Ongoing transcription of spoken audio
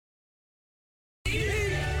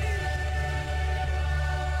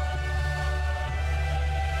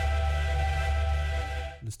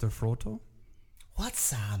Mr. Froto? What,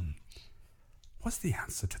 Sam? What's the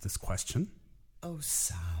answer to this question? Oh,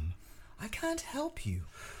 Sam, I can't help you.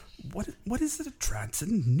 What is it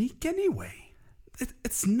attracting Nick anyway?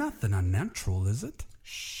 It's nothing unnatural, is it?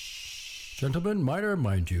 Shh. Gentlemen, might I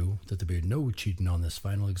remind you that there be no cheating on this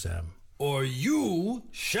final exam, or you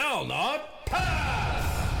shall not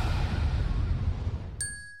pass!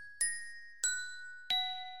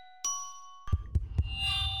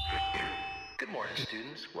 Good morning,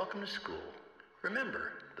 students. Welcome to school.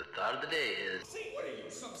 Remember, the thought of the day is... See, what are you,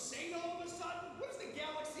 some saint all of a sudden? What has the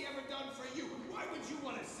galaxy ever done for you? Why would you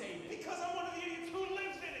want to save it? Because I'm one of the idiots who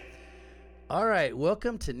lives in it. All right,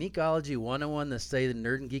 welcome to Necology 101, the study of the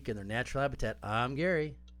nerd and geek in their natural habitat. I'm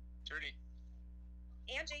Gary. Trudy.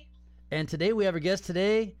 Angie. And today we have our guest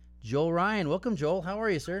today, Joel Ryan. Welcome, Joel. How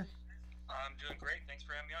are you, sir? I'm doing great. Thanks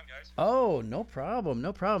for having me on, guys. Oh, no problem.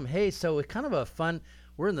 No problem. Hey, so it's kind of a fun...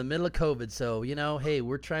 We're in the middle of COVID, so, hey,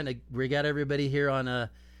 we got everybody here on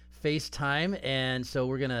a FaceTime, and so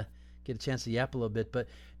we're going to get a chance to yap a little bit. But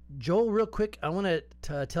Joel, real quick, I want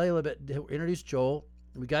to tell you a little bit, introduce Joel.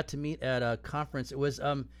 We got to meet at a conference. It was,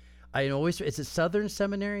 it's a Southern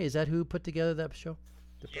Seminary. Is that who put together that show?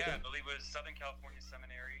 Yeah, I believe it was Southern California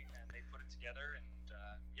Seminary, and they put it together,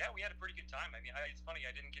 and we had a pretty good time. I mean, it's funny,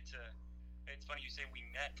 I didn't get to... It's funny you say we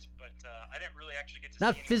met, but I didn't really actually get to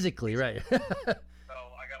Not see anyone. physically, right. So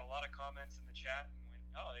I got a lot of comments in the chat and went,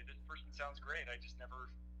 oh, this person sounds great. I just never,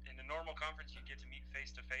 in a normal conference, you get to meet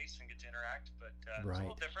face-to-face and get to interact, but It's a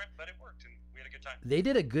little different, but it worked, and we had a good time. They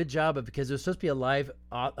did a good job of because it was supposed to be a live,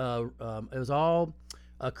 it was all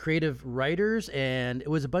creative writers, and it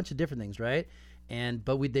was a bunch of different things, right?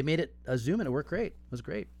 But they made it a Zoom, and it worked great. It was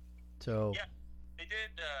great. So yeah, they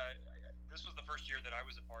did. This was the first year that I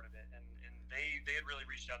was a part of it, and they had really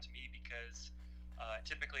reached out to me because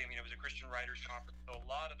typically, it was a Christian writers conference, so a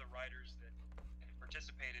lot of the writers that had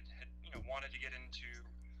participated had wanted to get into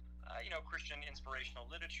Christian inspirational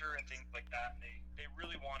literature and things like that, and they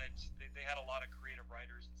really wanted. They had a lot of creative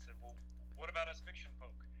writers and said, well, what about us fiction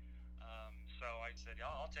folk? So I said, yeah,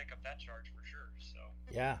 I'll take up that charge for sure. So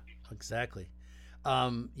yeah, exactly.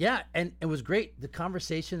 And it was great. The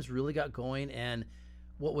conversations really got going, and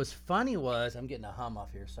what was funny was, I'm getting a hum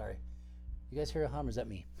off here. Sorry. You guys hear a hum, or is that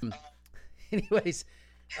me? Anyways,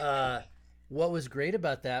 what was great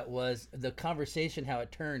about that was the conversation, how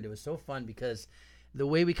it turned. It was so fun because the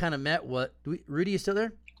way we kind of met, Rudy, you still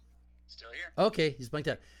there? Still here. Okay, he's blanked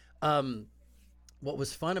out. What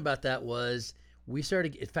was fun about that was we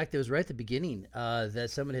started, in fact, it was right at the beginning that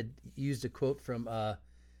someone had used a quote from,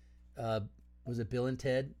 was it Bill and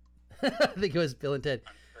Ted? I think it was Bill and Ted.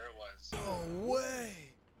 I'm sure it was. No way.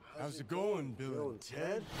 How's it going, Bill and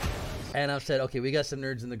Ted? And I said, okay, we got some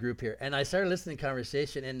nerds in the group here. And I started listening to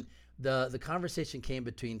conversation, and the conversation came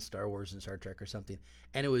between Star Wars and Star Trek or something.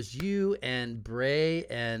 And it was you and Bray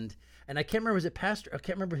and I can't remember, was it Pastor? I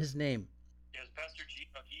can't remember his name. It was Pastor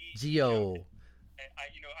Gio. Gio.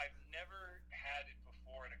 I've never had it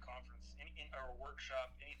before in a conference or a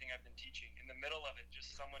workshop, anything I've been teaching. In the middle of it,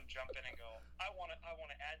 just someone jump in and go, I want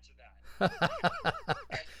to add to that.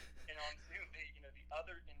 and on Zoom, the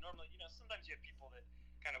other, and normally, sometimes you have people that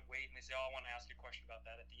kind of wait and they say, oh, I want to ask a question about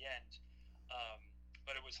that at the end.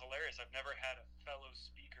 But it was hilarious. I've never had a fellow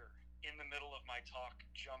speaker in the middle of my talk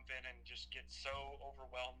jump in and just get so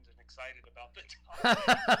overwhelmed and excited about the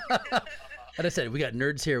topic. Like I said, we got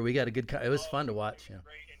nerds here. We got a good. It was fun to watch. Yeah.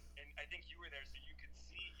 Great, and I think you were there, so you could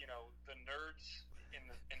see, the nerds in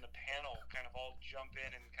the panel kind of all jump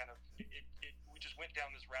in and kind of we just went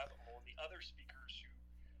down this rabbit hole, and the other speakers who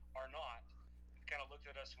are not kind of looked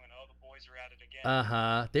at us and went, oh, the boys are at it again.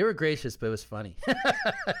 They were gracious, but it was funny.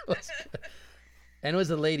 It was and it was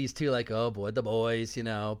the ladies too, like, oh boy, the boys,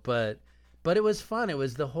 but it was fun. It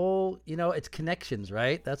was the whole, it's connections,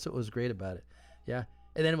 right? That's what was great about it. Yeah.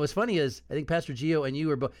 And then what's funny is, I think Pastor Gio and you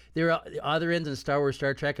were both, they were the other ends in Star Wars,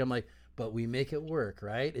 Star Trek. I'm like, but we make it work,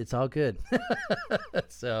 right? It's all good.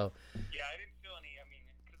 So. Yeah, I didn't feel any,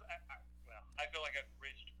 because I feel like I've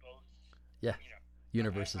bridged both. Yeah.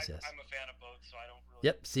 Universes, yes. I'm a fan of both, so I don't really.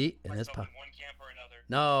 Yep. See, and that's in one camp or another.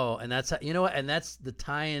 No, and that's what, and that's the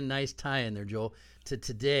nice tie-in there, Joel, to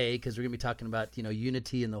today, because we're gonna be talking about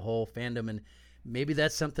unity and the whole fandom, and maybe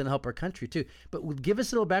that's something to help our country too. But give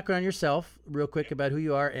us a little background on yourself, real quick, about who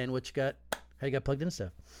you are and what you got, how you got plugged into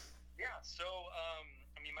stuff. Yeah. So,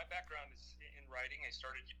 my background is in writing. I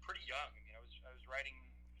started pretty young. I was writing.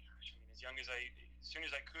 As soon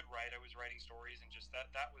as I could write, I was writing stories, and just that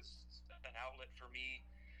was an outlet for me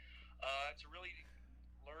to really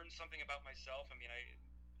learn something about myself.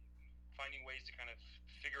 Finding ways to kind of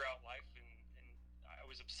figure out life, and I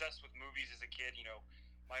was obsessed with movies as a kid.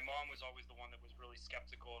 my mom was always the one that was really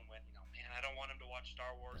skeptical and went, man, I don't want him to watch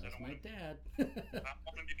Star Wars. That's my dad. I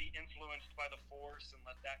want him to be influenced by the Force and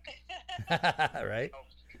let that. Right. Well,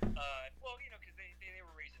 because they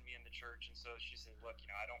were raising me in the church, and so she said, look,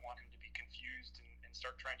 I don't want him to be confused and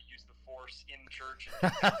start trying to use the Force in church.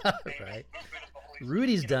 Right.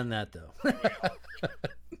 Rudy's done that though.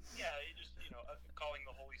 Yeah, just calling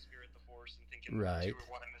the Holy Spirit the Force and thinking right. the two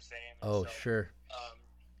are one and the same. And oh, so, sure.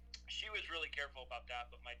 She was really careful about that,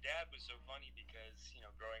 but my dad was so funny because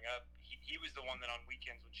growing up, he was the one that on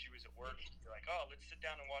weekends when she was at work, he'd be like, "Oh, let's sit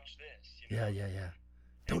down and watch this." Yeah.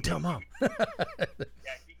 Don't tell mom.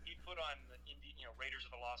 Yeah, he'd put on the Raiders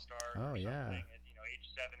of the Lost Ark. Oh, yeah. At age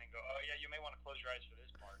 7 and go, "Oh yeah, you may want to close your eyes for this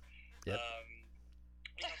part." Yep.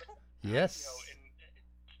 Yes. Yes. And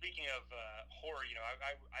speaking of horror,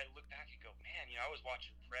 I look back and go, man, I was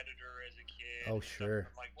watching Predator as a kid. Oh, sure.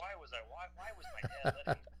 I'm like, why was my dad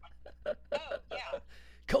letting me watch that? Oh, yeah.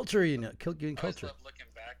 Culture, getting I always culture. love looking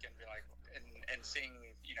back and be like, and seeing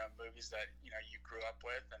movies that you grew up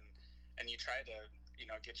with, and you try to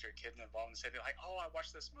get your kid involved and say like, oh, I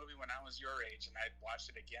watched this movie when I was your age, and I watched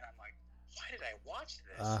it again. I'm like, why did I watch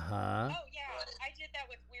this? Uh-huh. Oh, yeah. I did that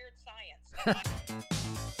with Weird Science.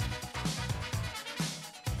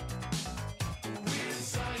 Weird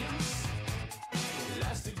science,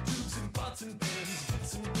 elastic tubes and pots and pans,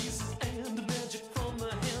 bits and pieces, and magic from the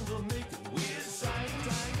handle make it weird science.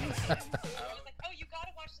 I was like, oh, you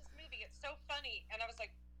gotta watch this movie. It's so funny. And I was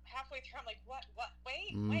like, halfway through, I'm like, what?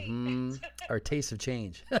 Wait. Our tastes have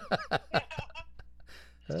changed. So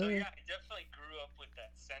yeah, I definitely grew up with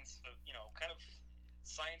that sense of kind of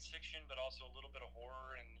science fiction, but also a little bit of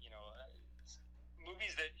horror, and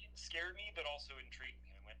movies that scared me, but also intrigued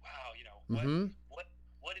me. I went, wow,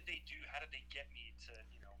 what did they do? How did they get me to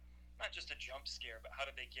not just a jump scare, but how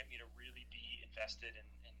did they get me to really be invested and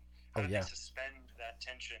how did they suspend that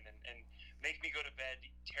tension and make me go to bed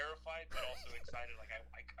terrified, but also excited? Like I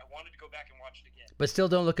wanted to go back and watch it again. But still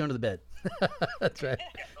don't look under the bed. That's right.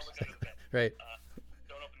 Yeah, don't look under the bed. Right.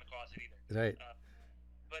 Don't open the closet either. Right.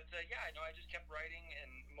 But I just kept writing and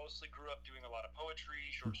mostly grew up doing a lot of poetry,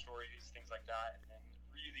 short stories, things like that, and then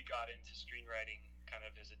really got into screenwriting kind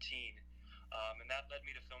of as a teen. And that led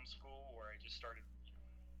me to film school, where I just started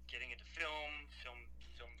getting into film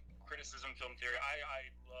criticism, film theory. I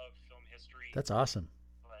love film history. That's awesome.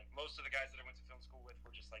 Like most of the guys that I went to film school with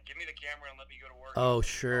were just like, give me the camera and let me go to work. Oh,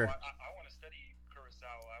 sure. I want to study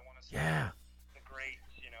Kurosawa. I want to study the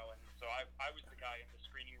greats, and so I was the guy in the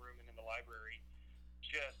screening room and in the library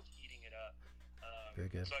just eating it up. Very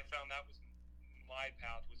good. So I found that was my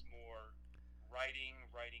path was more writing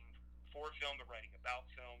for film, but writing about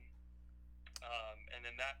film. And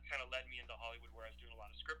then that kind of led me into Hollywood, where I was doing a lot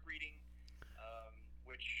of script reading,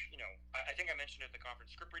 which, I think I mentioned at the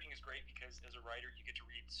conference, script reading is great because as a writer, you get to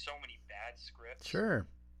read so many bad scripts. Sure.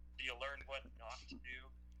 You learn what not to do.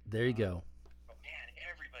 There you go. But man,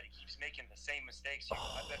 everybody keeps making the same mistakes. I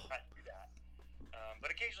better not do that. But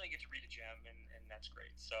occasionally you get to read a gem, and that's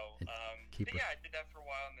great. So, I did that for a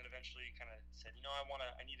while, and then eventually kind of said,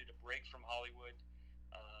 I needed a break from Hollywood.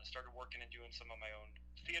 Started working and doing some of my own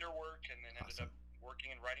theater work, and then ended up working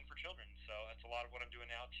and writing for children. So that's a lot of what I'm doing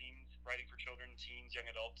now: writing for children, teens, young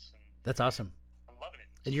adults. And that's awesome. I'm loving it.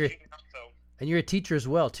 And you're a teacher as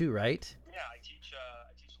well, too, right? Yeah, I teach a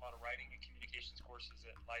lot of writing and communications courses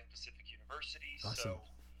at Life Pacific University. Awesome. So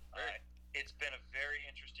it's been a very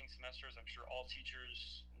interesting semester, as I'm sure all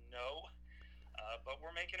teachers know. But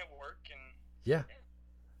we're making it work, and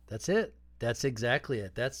that's it. That's exactly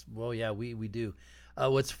it. We do.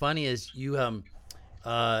 What's funny is you have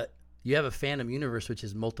a fandom universe which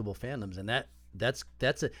is multiple fandoms, and that's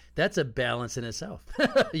a balance in itself,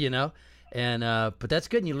 And but that's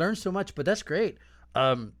good, and you learn so much. But that's great.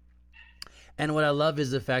 And what I love is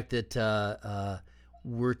the fact that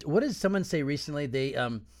what did someone say recently?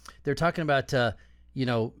 They're talking about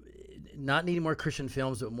not needing more Christian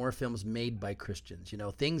films, but more films made by Christians.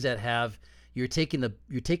 Things that have you're taking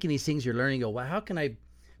these things you're learning. And go, wow, how can I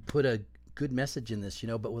put a good message in this?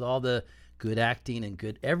 But with all the good acting and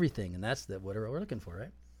good everything, and that's what we're looking for,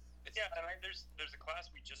 right? Yeah, and there's a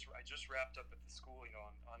class I just wrapped up at the school,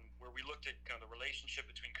 on where we looked at kind of the relationship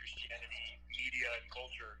between Christianity, media, and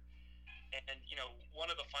culture. And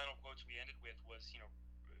one of the final quotes we ended with was,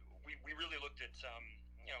 we really looked at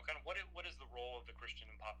kind of what is the role of the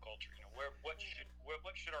Christian in pop culture? What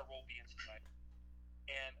should our role be in society?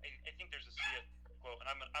 And I think there's a C.S. quote, and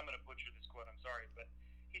I'm gonna butcher this quote. I'm sorry, but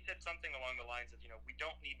he said something along the lines of, we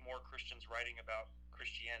don't need more Christians writing about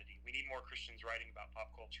Christianity. We need more Christians writing about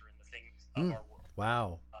pop culture and the things of our world.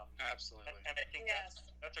 Wow. Absolutely. And I think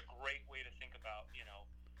that's a great way to think about,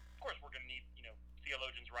 of course we're going to need,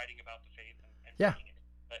 theologians writing about the faith and Yeah. reading it.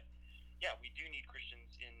 But yeah, we do need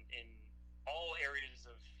Christians in all areas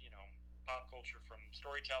of pop culture, from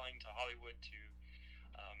storytelling to Hollywood to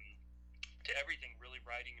everything. Really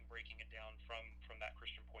writing and breaking it down from that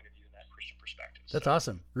Christian point of view and that Christian perspective. That's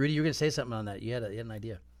awesome. Rudy, you were going to say something on that. You had an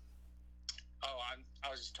idea. Oh, I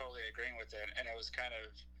was just totally agreeing with it, and it was kind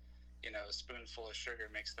of, a spoonful of sugar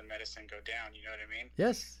makes the medicine go down. You know what I mean?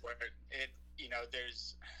 Yes. Where there's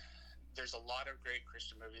a lot of great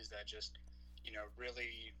Christian movies that just,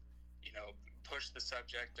 really, push the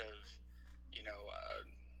subject of,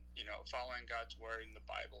 following God's word in the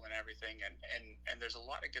Bible and everything, and there's a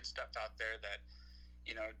lot of good stuff out there that,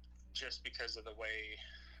 just because of the way,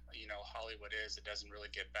 Hollywood is, it doesn't really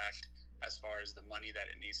get back as far as the money that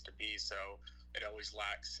it needs to be. So it always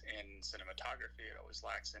lacks in cinematography. It always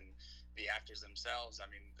lacks in the actors themselves. I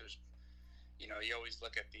mean, there's, you always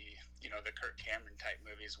look at the Kirk Cameron type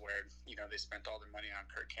movies where, they spent all their money on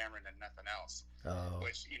Kirk Cameron and nothing else. Oh.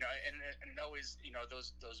 Which, and always,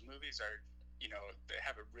 those movies are, they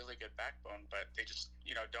have a really good backbone, but they just,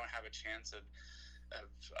 don't have a chance of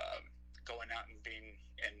going out and being,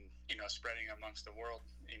 and, spreading amongst the world,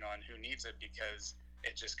 and who needs it, because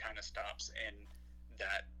it just kind of stops in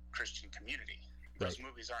that Christian community. Those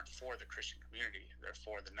movies aren't for the Christian community. They're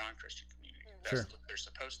for the non-Christian community. That's what they're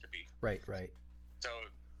supposed to be. Right. So,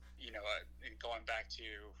 and going back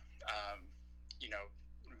to,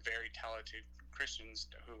 very talented Christians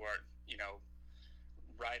who are,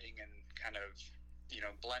 writing and kind of,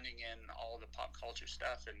 blending in all the pop culture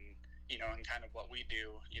stuff and, and kind of what we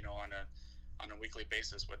do, on a weekly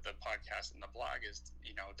basis with the podcast and the blog is,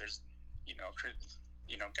 there's,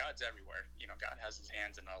 God's everywhere. God has his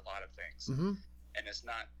hands in a lot of things. Mm-hmm. And it's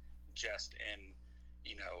not just in,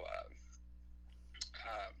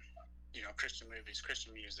 Christian movies,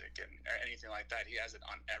 Christian music, and anything like that. He has it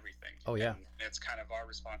on everything. Oh, yeah. And it's kind of our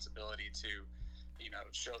responsibility to,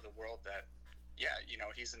 show the world that,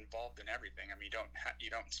 he's involved in everything. I mean, you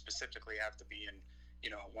don't specifically have to be in,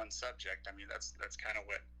 one subject. I mean, that's kind of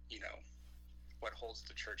what, what holds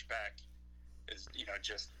the church back is,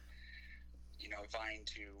 just, vying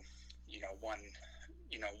to, one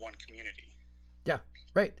community. Yeah,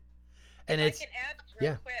 right. And I can add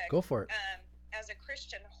real quick. Go for it. As a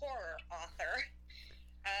Christian horror author,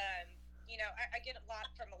 I get a lot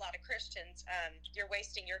from a lot of Christians. You're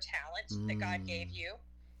wasting your talent that God gave you.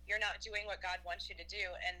 You're not doing what God wants you to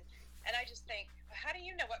do. And I just think, how do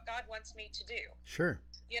you know what God wants me to do? Sure.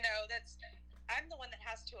 I'm the one that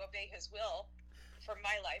has to obey his will for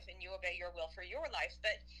my life, and you obey your will for your life.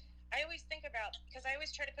 But I always think about, because I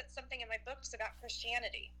always try to put something in my books about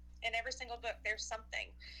Christianity. In every single book, there's something.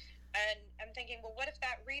 And I'm thinking, well, what if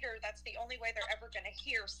that reader, that's the only way they're ever going to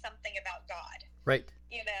hear something about God? Right.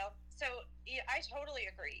 So I totally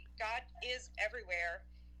agree. God is everywhere.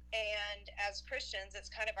 And as Christians, it's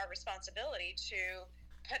kind of our responsibility to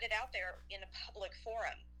put it out there in a public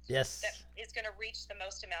forum. Yes. That is going to reach the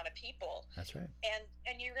most amount of people. That's right.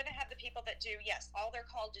 And you're going to have the people that do, yes, all they're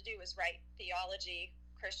called to do is write theology,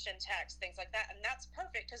 Christian text, things like that. And that's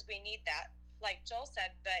perfect because we need that, like Joel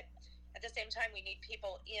said. But at the same time, we need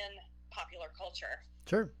people in popular culture.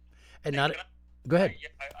 Sure. And not... Go ahead. Yeah,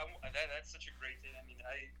 that's such a great thing. I mean,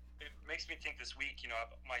 it makes me think this week,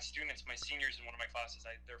 my students, my seniors in one of my classes,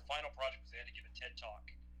 their final project was they had to give a TED Talk.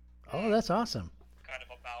 Oh, that's awesome. Kind of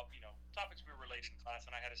about, topics we were related in class.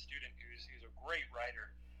 And I had a student who's a great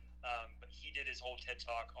writer, but he did his whole TED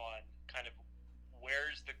Talk on kind of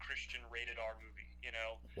where's the Christian rated R movie,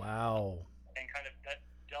 Wow. And kind of that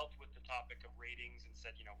dealt with the topic of ratings and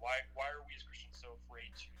said, why are we as Christians so afraid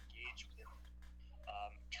to engage with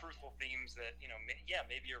truthful themes that,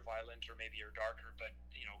 maybe you're violent or maybe you're darker, but,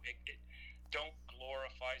 don't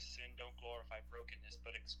glorify sin, don't glorify brokenness,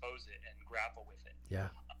 but expose it and grapple with it.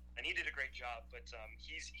 Yeah. And he did a great job, but the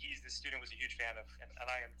student was a huge fan of, and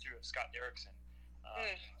I am too, of Scott Derrickson,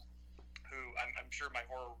 who I'm sure my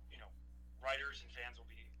horror, writers and fans will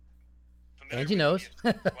be familiar Angie with. knows.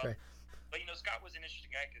 Well, but, Scott was an interesting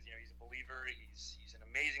guy because, he's a believer. He's an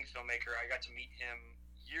amazing filmmaker. I got to meet him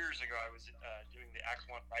years ago. I was doing the Act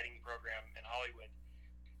One writing program in Hollywood.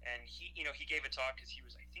 And he gave a talk because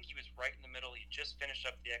I think he was right in the middle. He just finished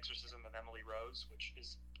up The Exorcism of Emily Rose, which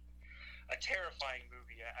is a terrifying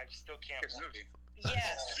movie. I still can't watch it.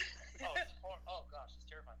 Yes. oh gosh, it's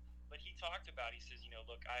terrifying. But he talked about, he says,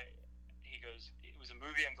 look, he goes, it was a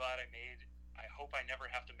movie I'm glad I made. I hope I never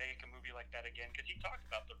have to make a movie like that again, because he talked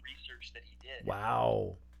about the research that he did.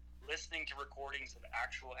 Wow. Listening to recordings of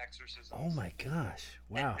actual exorcisms. Oh my gosh.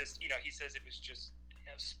 Wow. And just, he says it was just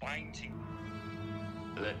spine tingling.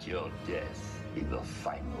 Let your death be the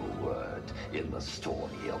final word in the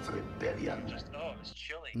story of rebellion. It was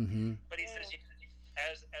chilling. Mm-hmm. But he says,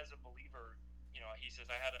 as a believer, he says,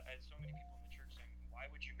 I had so many people in the church saying, why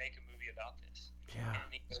would you make a movie about this? Yeah.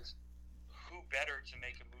 And he goes, who better to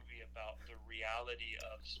make a movie about the reality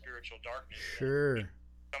of spiritual darkness Sure. than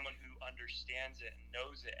someone who understands it and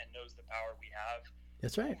knows the power we have.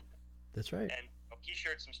 That's right. That's right. And he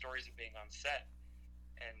shared some stories of being on set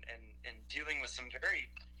and dealing with some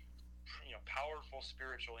very powerful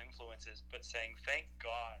spiritual influences, but saying, thank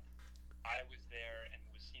God I was there and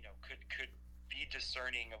was could be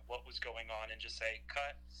discerning of what was going on and just say,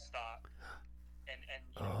 cut, stop, and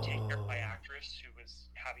take care of my actress who was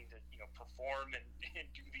having to perform and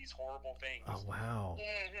do these horrible things. Oh, wow.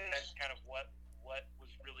 That's kind of what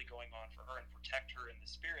was really going on for her, and protect her in the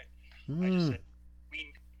spirit. I just said, I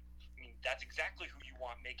mean, that's exactly who you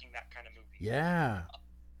want making that kind of movie. Yeah.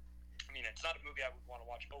 I mean, it's not a movie I would want to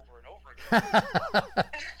watch over and over again.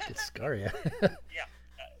 It's scary. Yeah.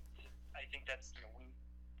 I think that's,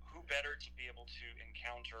 who better to be able to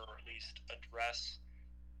encounter or at least address,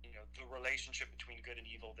 the relationship between good and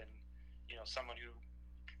evil than, someone who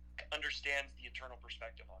understands the eternal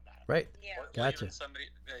perspective on that. Right. Yeah. Or Gotcha. even somebody,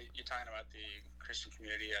 you're talking about the Christian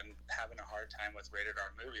community and having a hard time with rated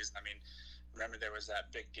R movies. I mean, remember there was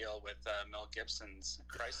that big deal with Mel Gibson's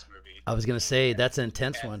Christ movie. I was going to say, that's an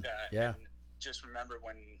intense one. Yeah. And just remember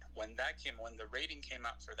when the rating came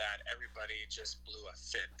out for that, everybody just blew a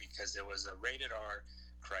fit because it was a rated R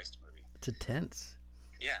Christ movie. It's intense.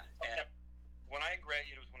 Yeah. And When I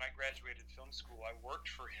graduated film school, I worked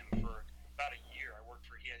for him for about a year.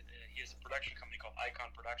 He has a production company called Icon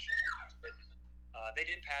Productions. They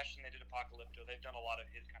did Passion, they did Apocalypto, they've done a lot of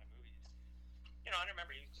his kind of movies. I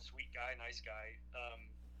remember he was a sweet guy, nice guy.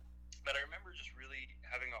 But I remember just really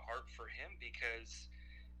having a heart for him because,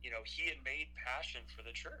 he had made Passion for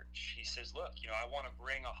the church. He says, look, I want to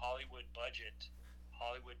bring a Hollywood budget,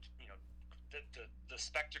 the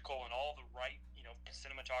spectacle and all the right,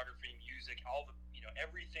 cinematography, music, all the,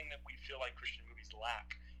 everything that we feel like Christian movies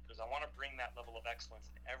lack. Because I want to bring that level of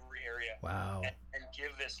excellence in every area. Wow. And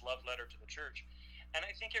give this love letter to the church. And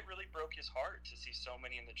I think it really broke his heart to see so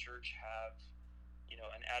many in the church have,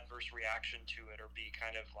 an adverse reaction to it, or be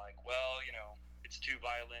kind of like, well, it's too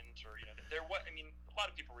violent, or, a lot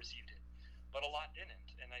of people received it, but a lot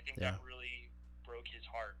didn't. And I think that really broke his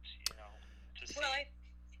heart, to see. Well,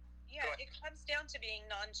 it comes down to being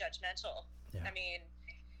non-judgmental. Yeah. I mean,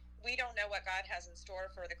 we don't know what God has in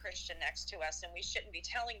store for the Christian next to us, and we shouldn't be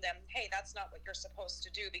telling them, hey, that's not what you're supposed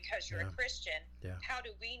to do because you're a Christian. Yeah. How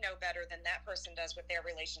do we know better than that person does with their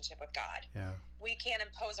relationship with God? Yeah. We can't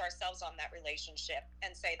impose ourselves on that relationship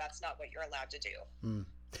and say that's not what you're allowed to do. And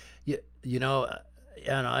you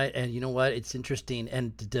know what? It's interesting,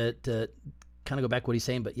 and to kind of go back to what he's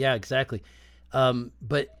saying, but yeah, exactly.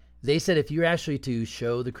 But they said if you were actually to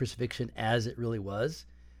show the crucifixion as it really was,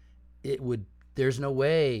 it would. There's no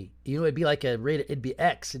way, it'd be like it'd be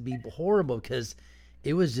X. It'd be horrible because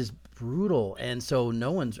it was just brutal. And so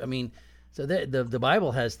so the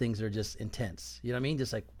Bible has things that are just intense. You know what I mean?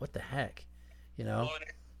 Just like, what the heck, Well, and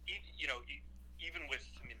even with,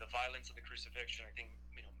 the violence of the crucifixion, I think,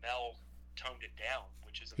 Mel toned it down,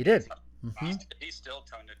 which is He did. Mm-hmm. He still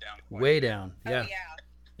toned it down. Way down. Yeah. Oh, yeah.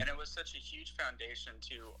 And it was such a huge foundation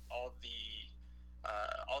to all the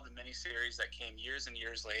miniseries that came years and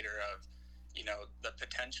years later of, the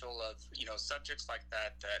potential of, subjects like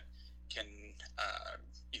that can,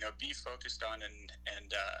 be focused on and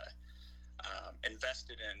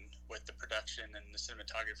invested in with the production and the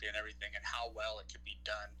cinematography and everything, and how well it could be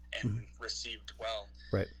done and received well.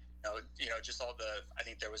 Right. Just all I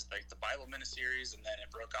think there was like the Bible miniseries, and then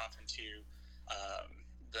it broke off into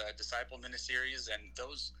the Disciple miniseries, and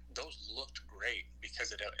those looked great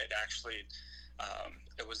because it actually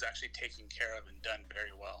it was actually taken care of and done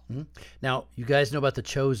very well. Mm-hmm. Now, you guys know about The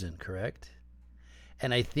Chosen, correct?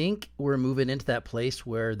 And I think we're moving into that place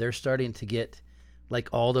where they're starting to get like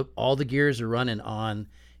all the gears are running on,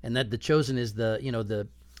 and that The Chosen is the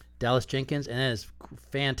Dallas Jenkins, and that is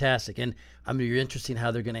fantastic. And you're interested in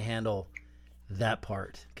how they're going to handle that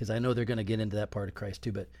part, because I know they're going to get into that part of Christ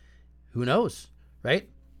too, but who knows, right?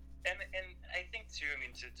 And I think too,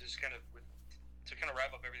 to just kind of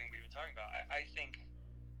wrap up everything we've been talking about, I think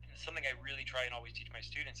something I really try and always teach my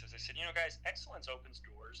students is I said, guys, excellence opens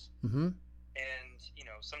doors. Mm-hmm. And,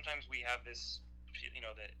 sometimes we have this,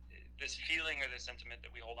 this feeling or this sentiment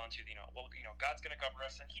that we hold on to, God's going to cover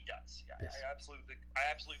us, and he does. Yeah, Yes. I absolutely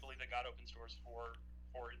believe that God opens doors for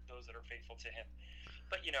those that are faithful to him.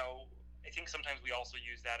 But, I think sometimes we also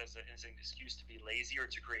use that as an excuse to be lazy or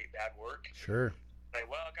to create bad work. Sure. Like,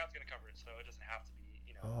 well, God's going to cover it, so it doesn't have to be,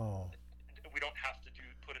 Oh. We don't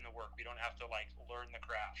have to like learn the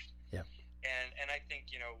craft. Yeah. And I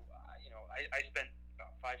think I spent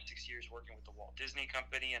about 5-6 years working with the Walt Disney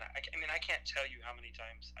Company, and I mean I can't tell you how many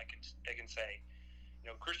times I can say,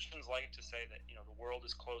 Christians like to say that the world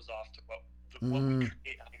is closed off to what we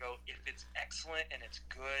create. I go, if it's excellent and it's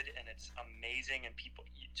good and it's amazing and people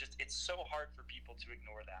it's so hard for people to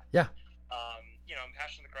ignore that. Yeah.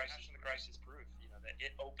 Passion of the Christ is proof, that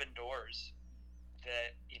it opened doors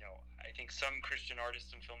that, I think some Christian artists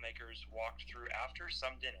and filmmakers walked through after,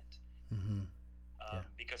 some didn't. Mm-hmm.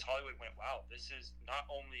 Because Hollywood went, wow, this is not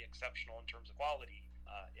only exceptional in terms of quality,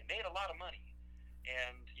 it made a lot of money.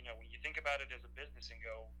 And, when you think about it as a business and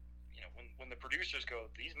go, when the producers go,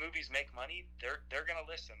 these movies make money, they're going to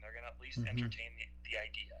listen. They're going to at least entertain the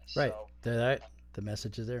idea. Right. So, the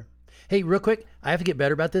message is there. Hey, real quick, I have to get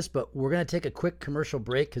better about this, but we're going to take a quick commercial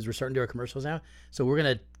break because we're starting to do our commercials now. So we're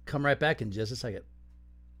going to come right back in just a second.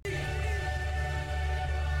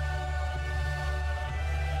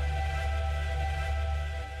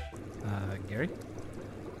 Gary?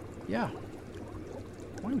 Yeah.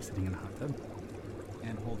 Why are we sitting in a hot tub?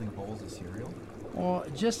 And holding bowls of cereal? Well,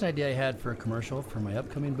 just an idea I had for a commercial for my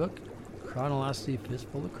upcoming book, Chronology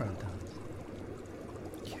Fistful of Chronotons.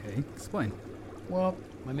 Okay, explain. Well,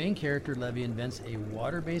 my main character, Levy, invents a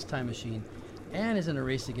water-based time machine and is in a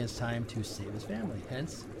race against time to save his family,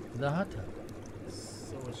 hence the hot tub.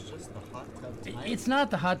 So it's just the hot tub time? It's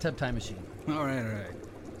not the hot tub time machine. All right.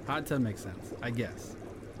 Hot tub makes sense, I guess.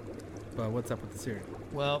 But what's up with the cereal?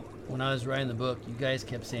 Well, when I was writing the book, you guys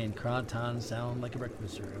kept saying Chronotons sound like a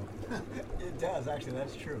breakfast cereal. It does, actually,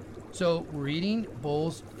 that's true. So we're eating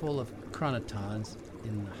bowls full of Chronotons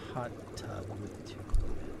in the hot tub with two.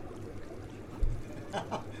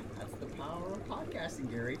 That's the power of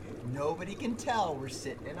podcasting, Gary. Nobody can tell we're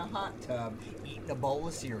sitting in a hot tub eating a bowl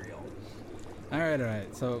of cereal. All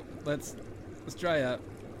right. So let's dry up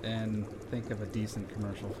and think of a decent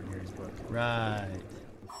commercial for Gary's book. Right.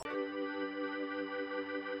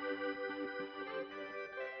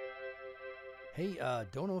 Hey,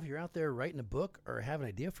 don't know if you're out there writing a book or have an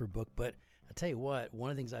idea for a book, but I'll tell you what, one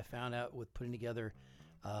of the things I found out with putting together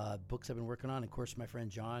books I've been working on, of course, my friend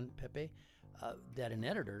John Pepe, that an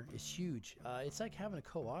editor is huge. It's like having a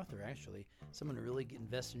co-author, actually, someone to really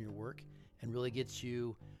invest in your work and really gets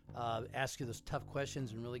you, ask you those tough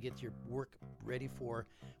questions and really get your work ready for,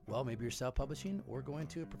 well, maybe you're self-publishing or going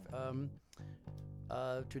to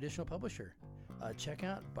a traditional publisher. Check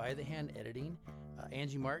out By the Hand Editing.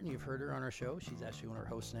 Angie Martin, you've heard her on our show. She's actually one of our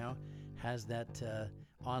hosts now. Has that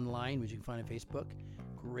online, which you can find on Facebook.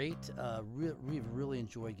 Great. We've really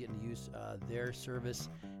enjoyed getting to use their service.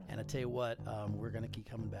 And I tell you what, we're going to keep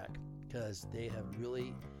coming back because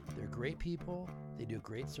they're great people. They do a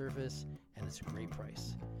great service, and it's a great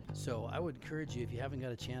price. So I would encourage you, if you haven't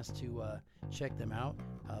got a chance to check them out,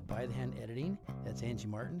 By the Hand Editing. That's Angie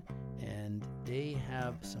Martin. And they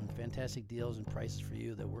have some fantastic deals and prices for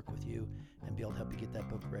you that work with you and be able to help you get that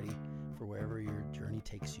book ready for wherever your journey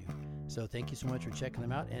takes you. So thank you so much for checking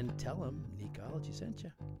them out, and tell them Necology sent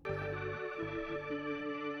you.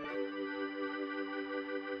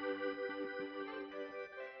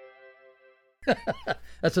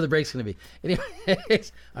 That's what the break's going to be.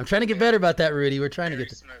 Anyways, I'm trying to get better about that, Rudy. We're trying to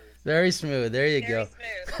get very smooth. There you go.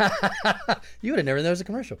 You would have never known it was a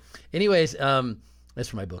commercial. Anyways, that's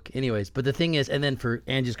for my book. Anyways, but the thing is, and then for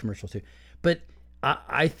Angie's commercial too. But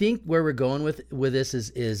I think where we're going with this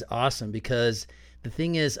is awesome, because the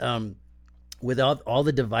thing is, with all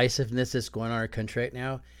the divisiveness that's going on in our country right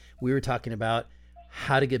now, we were talking about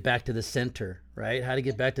how to get back to the center, right? How to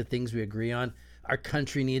get back to things we agree on. Our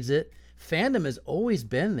country needs it. Fandom has always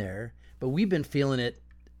been there, but we've been feeling it.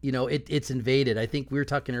 It's invaded. I think we were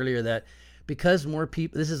talking earlier that because more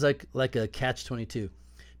people, this is like a catch-22,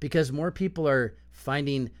 because more people are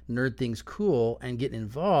finding nerd things cool and getting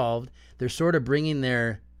involved, they're sort of bringing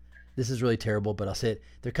this is really terrible, but I'll say it,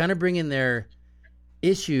 they're kind of bringing their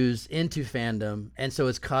issues into fandom, and so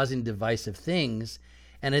it's causing divisive things.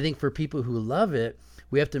 And I think for people who love it,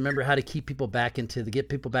 we have to remember how to get people back into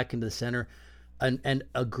the center, and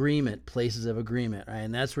agreement, places of agreement, right?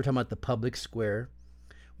 And that's, we're talking about the public square.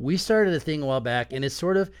 We started a thing a while back, and it's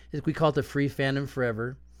sort of, we call it the Free Fandom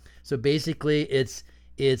Forever. So basically, it's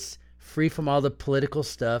free from all the political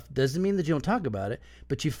stuff. Doesn't mean that you don't talk about it,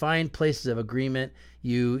 but you find places of agreement.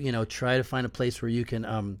 You try to find a place where you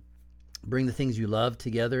can bring the things you love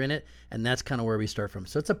together in it, and that's kind of where we start from.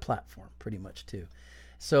 So it's a platform, pretty much, too.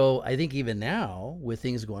 So I think even now, with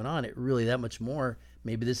things going on, it really that much more,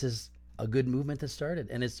 maybe this is a good movement that started,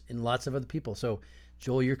 and it's in lots of other people. So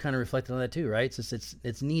Joel, you're kind of reflecting on that too, right?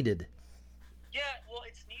 It's needed. Yeah, well,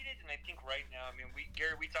 it's needed, and I think right now, I mean,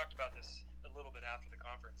 Gary, we talked about this a a little bit after the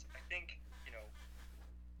conference. I think,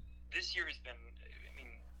 this year has been,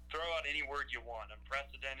 throw out any word you want.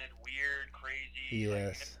 Unprecedented, weird, crazy.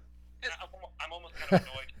 Yes. I'm almost kind of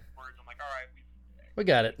annoyed with words. I'm like, all right, We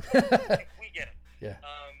got it. we get it. Yeah.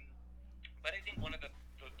 But I think one of the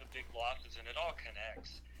big losses, and it all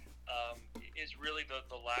connects, is really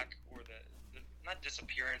the lack or the not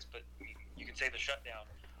disappearance, but you can say the shutdown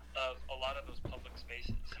of a lot of those public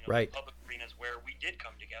spaces, Right. public arenas where we did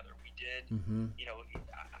come together. We did,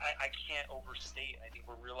 I can't overstate. I think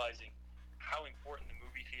we're realizing how important the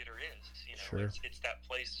movie theater is. Sure. It's that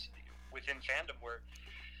place within fandom where,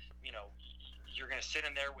 you're going to sit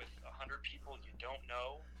in there with 100 people you don't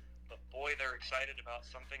know, but boy, they're excited about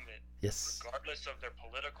something that, Yes. regardless of their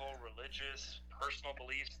political, religious, personal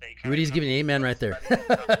beliefs, they Rudy's giving an amen right there.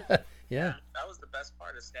 Yeah. That was the best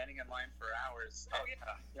part of standing in line for hours. Oh,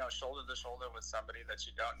 yeah. Shoulder to shoulder with somebody that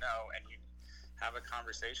you don't know, and you have a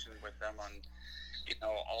conversation with them on,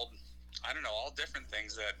 all different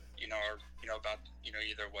things that, are, about,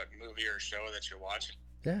 either what movie or show that you're watching.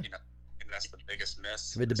 Yeah. And that's the biggest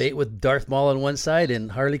miss. We have a debate with Darth Maul on one side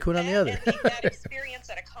and Harley Quinn on the other. And that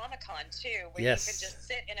experience at a Comic-Con, too, where Yes. you can just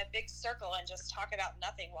sit in a big circle and just talk about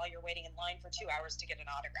nothing while you're waiting in line for 2 hours to get an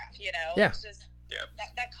autograph, Yeah. It's just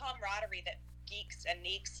that camaraderie that geeks and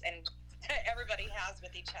neeks and everybody has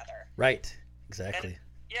with each other. Right. Exactly.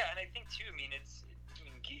 And I think, too, it's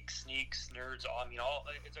geeks, sneaks, nerds, all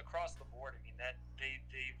it's across the board. That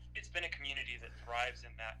it's been a community that thrives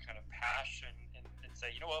in that kind of passion and say,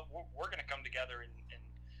 you know what, we're going to come together and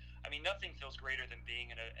nothing feels greater than being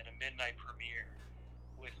in a midnight premiere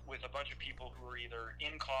with a bunch of people who are either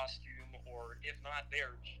in costume or if not,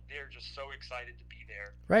 they're just so excited to be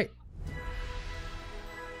there. Right.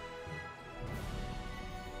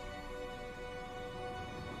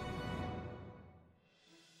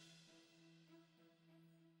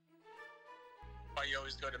 Why you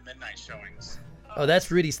always go to midnight showings? Oh, that's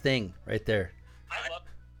Rudy's thing right there. I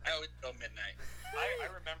always go midnight.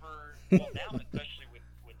 I remember, well, now especially with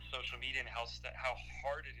social media and how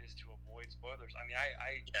hard it is to avoid spoilers. I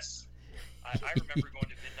remember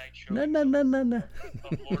going to midnight shows No.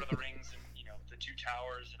 of Lord of the Rings and the Two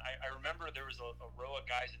Towers, and I remember there was a row of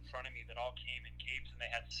guys in front of me that all came in capes and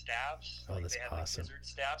they had staves. Oh, that's they had awesome. Like, wizard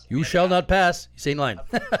staves. You shall not pass. You stay in line.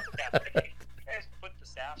 You guys put the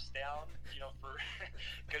staffs down,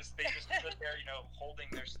 because they just stood there,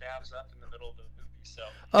 holding their staffs up in the middle of the movie. So,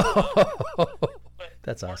 but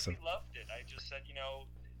that's awesome. We loved it. I just said,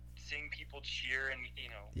 seeing people cheer and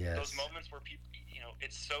Yes. those moments where people,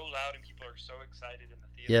 it's so loud and people are so excited in the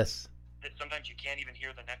theater. Yes. That sometimes you can't even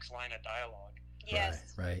hear the next line of dialogue.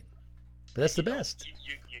 Yes. Right. But that's the best.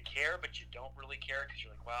 You care, but you don't really care because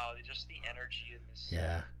you're like, wow, just the energy in this.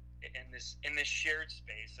 Yeah. In this shared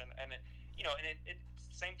space, and it's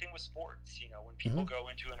the same thing with sports. When people go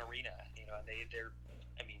into an arena, and they're,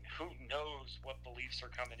 who knows what beliefs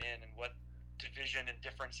are coming in and what division and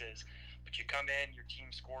difference is, but you come in, your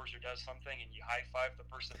team scores or does something, and you high five the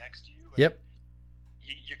person next to you. Yep.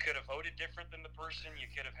 You could have voted different than the person. You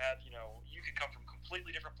could have had, you could come from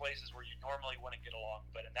completely different places where you normally wouldn't get along,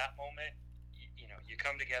 but in that moment, you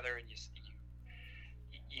come together and you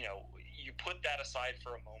put that aside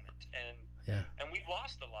for a moment, and we've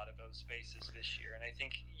lost a lot of those spaces this year, and I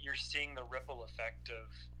think you're seeing the ripple effect of,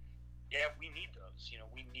 we need those.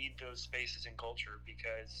 We need those spaces in culture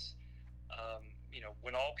because,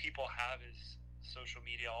 when all people have is social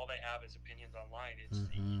media, all they have is opinions online. It's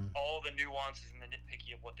all the nuances and the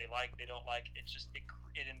nitpicky of what they like, they don't like. It's just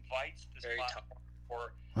it invites this platform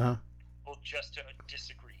for people just to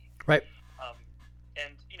disagree. Right.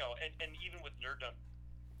 And even with nerddom,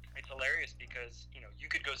 it's hilarious because you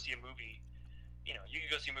could go see a movie, you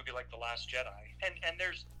could go see a movie like The Last Jedi, and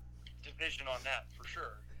there's division on that for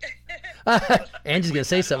sure. Angie's gonna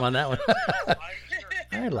say something on that one.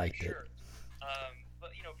 I liked it. But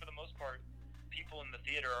for the most part, people in the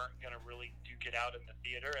theater aren't going to really duke it out in the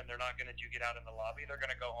theater, and they're not going to duke it out in the lobby. They're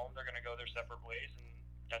going to go home. They're going to go their separate ways, and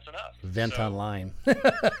that's enough. Vent online.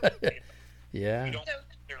 Yeah. We don't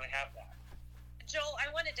necessarily have that. Joel, I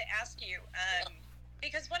wanted to ask you,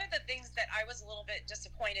 because one of the things that I was a little bit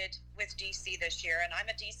disappointed with DC this year, and I'm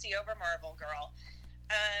a DC over Marvel girl,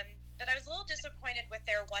 but I was a little disappointed with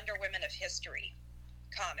their Wonder Women of History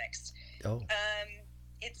comics. Oh.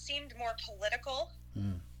 It seemed more political,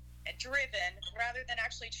 driven, rather than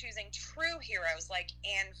actually choosing true heroes like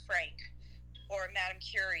Anne Frank or Madame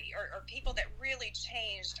Curie or people that really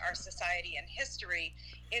changed our society and history.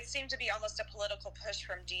 It seemed to be almost a political push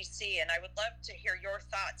from DC, and I would love to hear your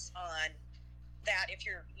thoughts on that, if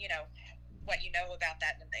you're, what you know about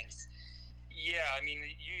that and things. Yeah,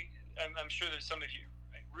 I'm sure there's some of you,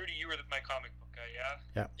 Rudy, you were my comic book guy,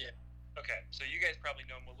 yeah? Yeah. Okay, so you guys probably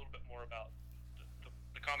know a little bit more about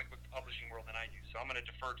the comic book publishing world than I do, so I'm going to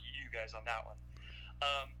defer to you guys on that one.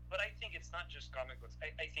 But I think it's not just comic books.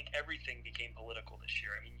 I think everything became political this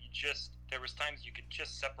year. I mean, there was times you could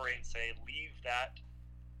just separate and say, leave that.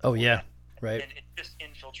 Oh, yeah, right. And it just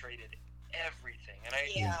infiltrated everything.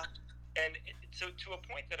 And so to a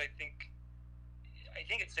point that I think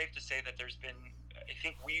it's safe to say that there's been, I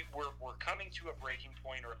think we're coming to a breaking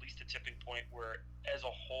point, or at least a tipping point, where as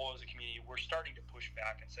a whole, as a community, we're starting to push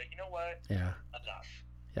back and say, you know what? Yeah. Enough.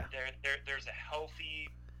 Yeah. There's a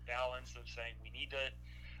healthy balance of saying we need to.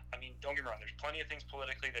 I mean, don't get me wrong. There's plenty of things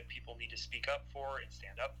politically that people need to speak up for and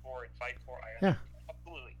stand up for and fight for.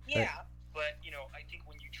 Absolutely. Yeah. But I think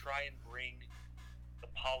when you try and bring the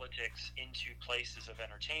politics into places of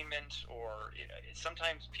entertainment, or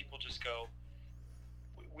sometimes people just go,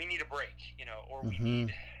 we need a break, or we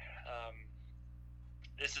need.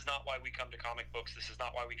 This is not why we come to comic books. This is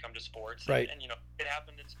not why we come to sports. Right. And it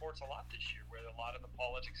happened in sports a lot this year, where a lot of the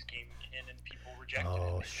politics came in and people rejected it.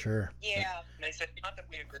 Oh, sure. Yeah. And they said, not that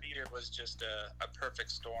we agreed. It was just a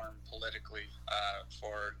perfect storm politically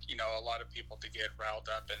for a lot of people to get riled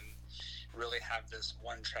up and really have this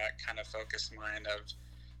one track kind of focused mind of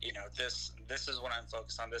this is what I'm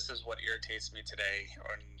focused on, this is what irritates me today,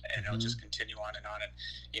 and it'll just continue on and on. And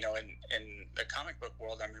in the comic book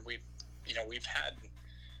world, I mean, we've had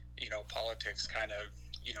politics kind of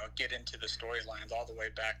get into the storylines all the way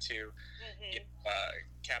back to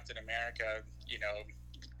Captain America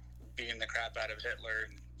beating the crap out of Hitler,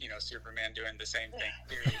 and Superman doing the same thing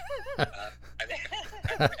too. I think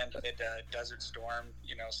Batman did Desert Storm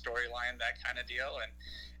storyline, that kind of deal,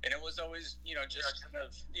 and it was always just kind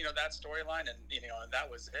of that storyline, and and that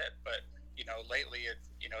was it. But lately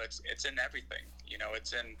it's in everything.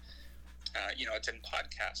 It's in it's in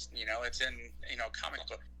podcasts, it's in, comic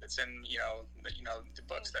book, it's in, the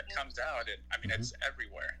books that comes out. It's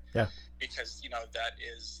everywhere. Yeah. Because,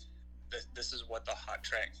 this is what the hot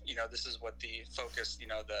track, this is what the focus, the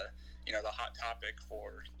hot topic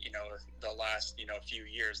for, the last, few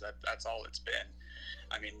years, that's all it's been.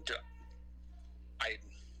 I mean, I'm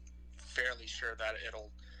fairly sure that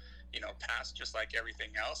it'll, pass just like everything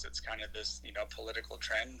else. It's kind of this, political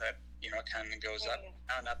trend that, kind of goes up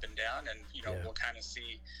and down, and, we'll kind of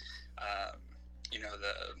see,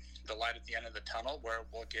 the light at the end of the tunnel, where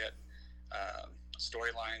we'll get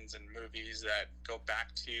storylines and movies that go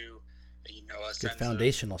back to, a sense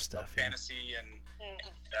foundational of stuff, fantasy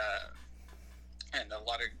and a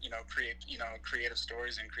lot of, creative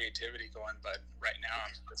stories and creativity going. But right now,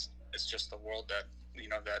 it's just the world that,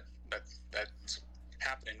 that's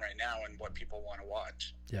happening right now and what people want to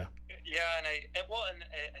watch. Yeah. Yeah, and I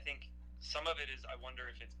think some of it is, I wonder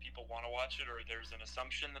if it's people want to watch it, or there's an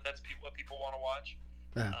assumption that that's what people want to watch.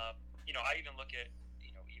 Yeah. I even look at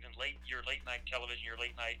even your late night television, your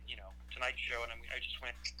late night Tonight Show, and I just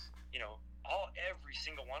went every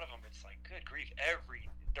single one of them. It's like, good grief,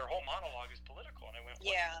 their whole monologue is political, and I went,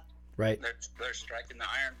 what? Yeah. Right. They're striking the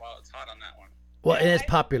iron while it's hot on that one. Well, and it's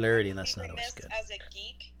popularity, and that's not always good. As a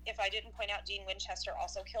geek, if I didn't point out Dean Winchester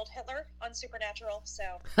also killed Hitler on Supernatural, so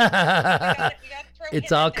we gotta throw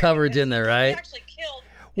it's all coverage in there, right? He actually killed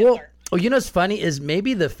Hitler. Well, what's funny is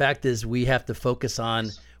maybe the fact is we have to focus on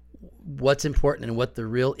what's important and what the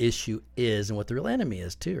real issue is and what the real enemy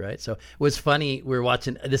is too, right? So it was funny, we were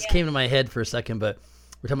watching, this came to my head for a second, but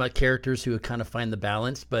we're talking about characters who kind of find the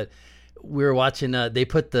balance, but we were watching, they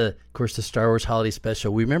put of course, the Star Wars Holiday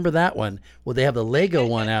Special. We remember that one. Well, they have the Lego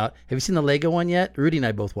one out. Have you seen the Lego one yet? Rudy and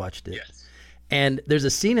I both watched it. Yes. And there's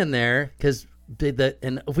a scene in there, because,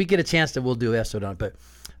 and if we get a chance to, we'll do an episode on it, but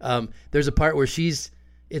there's a part where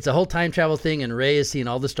it's a whole time travel thing, and Rey is seeing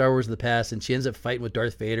all the Star Wars of the past, and she ends up fighting with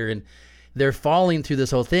Darth Vader, and they're falling through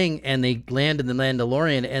this whole thing, and they land in the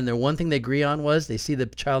Mandalorian, and the one thing they agree on was they see the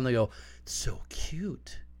child and they go, so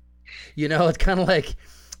cute. It's kind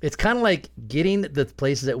of like getting the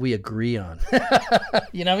places that we agree on.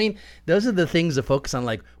 You know what I mean? Those are the things to focus on,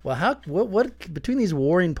 like, well, what between these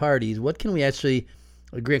warring parties, what can we actually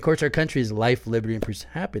agree? Of course, our country is life, liberty, and pursuit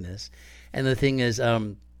of happiness. And the thing is,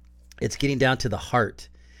 it's getting down to the heart.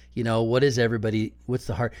 What's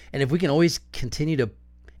the heart? And if we can always continue to,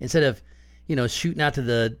 instead of, shooting out to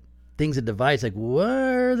the things that divide, it's like, what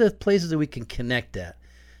are the places that we can connect at?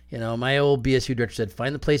 My old BSU director said,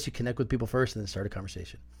 find the place you connect with people first and then start a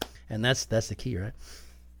conversation. And that's the key, right?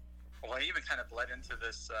 Well, I even kind of bled into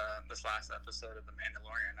this last episode of The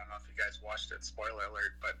Mandalorian. I don't know if you guys watched it, spoiler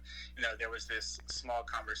alert, but, there was this small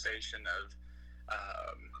conversation of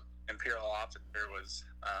Imperial officer was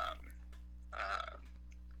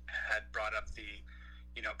had brought up the,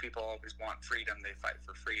 you know, people always want freedom. They fight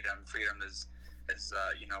for freedom. Freedom is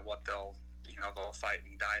you know, what they'll fight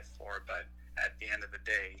and die for. But at the end of the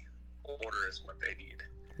day, order is what they need.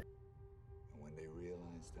 And when they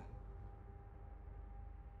realize that,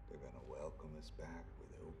 they're going to welcome us back with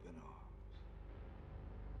open arms.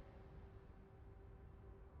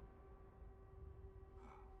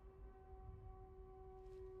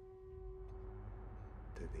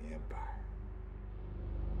 To the Empire.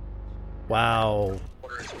 Wow.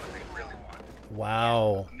 Order is what they really want.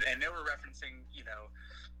 Wow. And they were referencing, you know,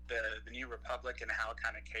 the New Republic and how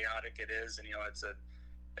kind of chaotic it is, and you know, it's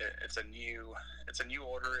a new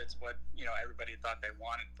order. It's what, you know, everybody thought they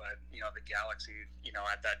wanted, but you know, the galaxy, you know,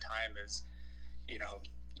 at that time is, you know,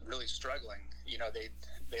 really struggling. You know, they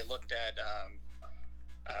looked at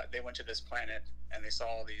they went to this planet and they saw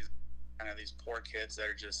all these poor kids that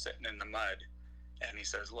are just sitting in the mud, and he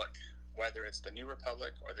says, look, whether it's the New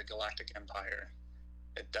Republic or the Galactic Empire,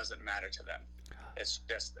 it doesn't matter to them. It's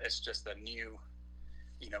just a new,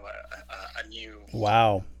 you know, a new.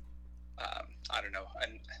 Wow. I don't know,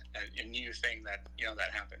 a new thing that, you know,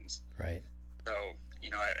 that happens. Right. So,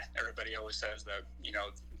 you know, everybody always says that, you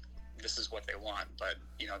know, this is what they want, but,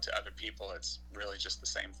 you know, to other people, it's really just the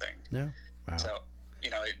same thing. Yeah. Wow. So,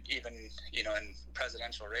 you know, even, you know, in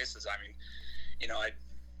presidential races, I mean, you know, I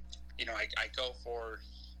go for,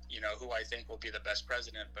 you know, who I think will be the best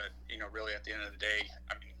president, but, you know, really at the end of the day,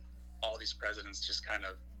 I mean, all these presidents just kind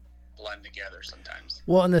of blend together sometimes.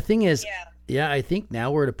 Well, and the thing is, yeah, I think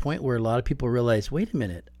now we're at a point where a lot of people realize, wait a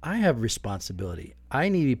minute, I have responsibility. I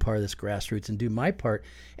need to be part of this grassroots and do my part.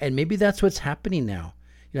 And maybe that's what's happening now.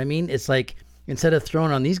 You know what I mean? It's like, instead of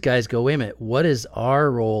throwing on these guys, go, wait a minute, what is our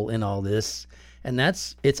role in all this? And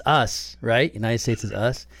it's us, right? United States is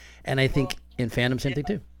us. And I think in fandom, same thing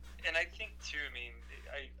too. And I think too, I mean,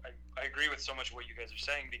 I agree with so much of what you guys are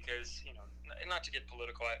saying, because, you know, not to get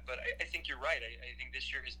political, but I think you're right. I think this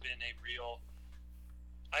year has been a real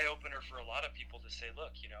eye-opener for a lot of people to say,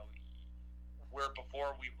 look, you know, where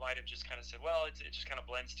before we might have just kind of said, well, it just kind of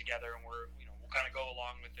blends together, and we'll kind of go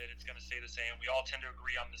along with it. It's going to stay the same. We all tend to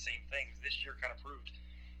agree on the same things. This year kind of proved,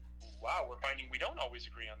 wow, we're finding we don't always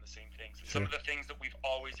agree on the same things. And some of the things that we've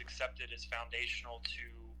always accepted as foundational to,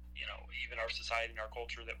 you know, even our society and our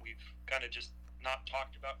culture that we've kind of just not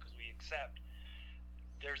talked about because we accept,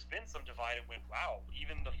 there's been some divide, and went, wow,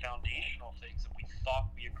 even the foundational things that we thought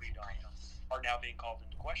we agreed on are now being called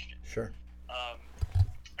into question. Sure.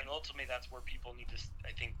 And ultimately, that's where people need to,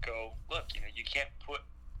 I think, go, look, you know, you can't put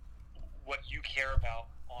what you care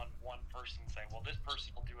about on one person and say, well, this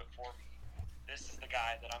person will do it for me. This is the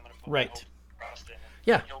guy that I'm going to put my hope and trust in,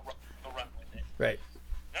 and he'll run with it. Right.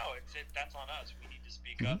 No, that's on us. We need to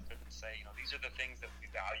speak up and say, you know, these are the things that we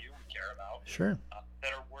value, we care about, sure,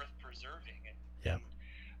 that are worth preserving.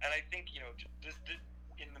 And I think, you know,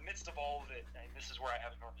 in the midst of all of it, and this is where I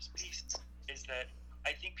have enormous peace, is that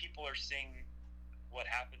I think people are seeing what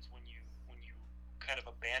happens when you kind of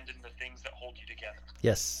abandon the things that hold you together.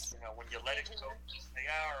 Yes. You know, when you let it go, just say,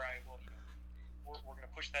 all right, well, you know, we're going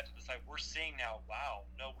to push that to the side. We're seeing now, wow,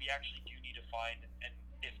 no, we actually do need to find, and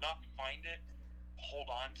if not find it, hold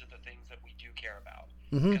on to the things that we do care about.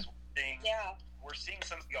 Because we're seeing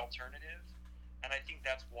some of the alternative, and I think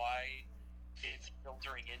that's why it's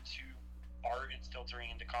filtering into art, it's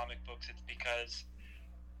filtering into comic books. It's because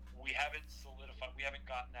we haven't solidified, we haven't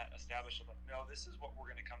gotten that established. Like, no, this is what we're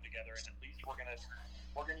going to come together, and at least we're going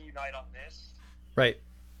to unite on this. Right.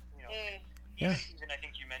 You know, even I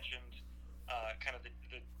think you mentioned kind of the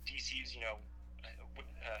DC's, you know,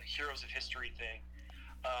 Heroes of History thing.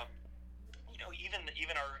 You know, even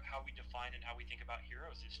how we define and how we think about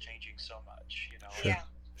heroes is changing so much. You know.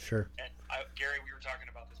 Sure. And Gary, we were talking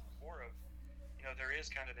about this before. Of, you know, there is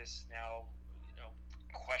kind of this now, you know,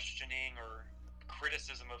 questioning or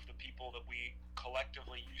criticism of the people that we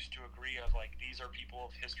collectively used to agree of, like, these are people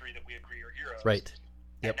of history that we agree are heroes. Right.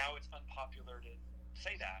 And now it's unpopular to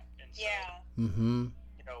say that. And so,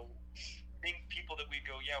 you know, being people that we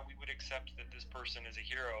go, yeah, we would accept that this person is a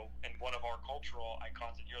hero and one of our cultural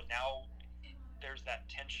icons. And, you know, now there's that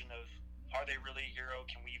tension of, are they really a hero?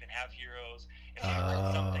 Can we even have heroes? If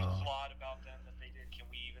there's something flawed about them that they did, can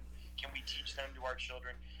we teach them to our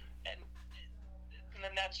children? And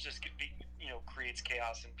then that's just, you know, creates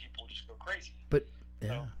chaos and people just go crazy. But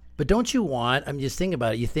but don't you want? I'm just thinking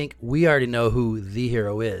about it. You think we already know who the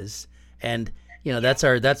hero is, and you know that's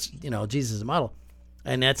you know, Jesus is a model,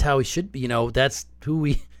 and that's how we should be. You know, that's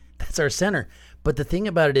that's our center. But the thing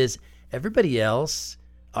about it is, everybody else,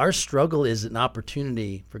 our struggle is an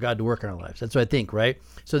opportunity for God to work in our lives. That's what I think, right?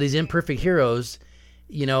 So these imperfect heroes,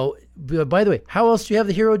 you know, by the way, how else do you have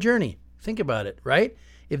the hero journey? Think about it, right?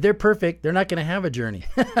 if they're perfect, they're not going to have a journey.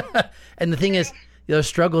 And the thing is, those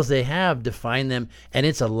struggles they have define them, and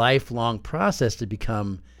it's a lifelong process to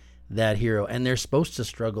become that hero. And they're supposed to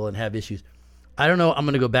struggle and have issues. I don't know. I'm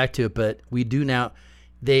going to go back to it, but we do now.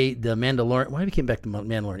 The Mandalorian. Why we came back to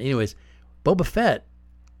Mandalorian? Anyways, Boba Fett.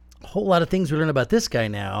 A whole lot of things we learn about this guy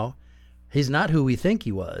now. He's not who we think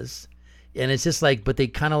he was. And it's just like, but they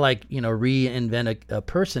kind of like, reinvent a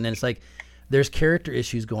person. And it's like, there's character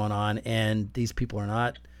issues going on, and these people are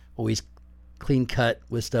not always clean cut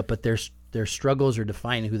with stuff, but their struggles are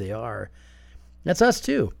defining who they are. That's us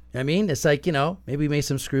too. I mean, it's like, maybe we made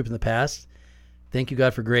some screw up in the past. Thank you,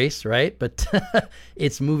 God, for grace, right? But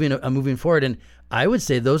it's moving forward. And I would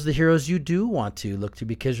say those are the heroes you do want to look to,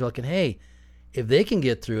 because you're looking, hey, if they can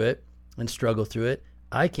get through it and struggle through it,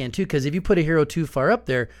 I can too. Because if you put a hero too far up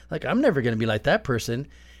there, like, I'm never going to be like that person.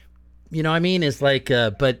 You know what I mean? It's like,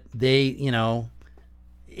 but they,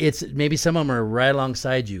 it's maybe some of them are right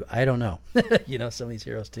alongside you. I don't know. Some of these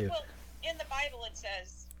heroes too. Well, in the Bible, it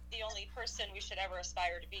says the only person we should ever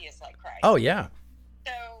aspire to be is like Christ. Oh, yeah.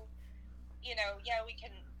 So, we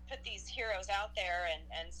can put these heroes out there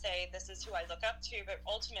and say, this is who I look up to. But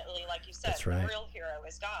ultimately, like you said, That's right. The real hero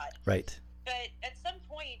is God. Right. But at some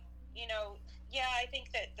point, I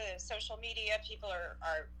think that the social media people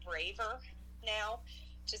are braver now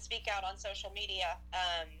to speak out on social media.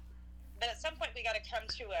 But at some point, we got to come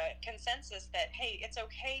to a consensus that, hey, it's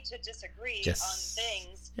okay to disagree on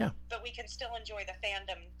things, but we can still enjoy the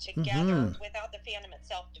fandom together without the fandom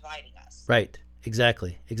itself dividing us. Right.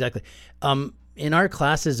 Exactly. In our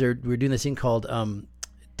classes, we're doing this thing called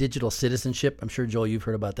digital citizenship. I'm sure, Joel, you've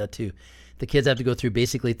heard about that too. The kids have to go through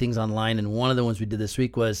basically things online, and one of the ones we did this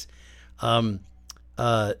week was,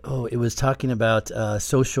 it was talking about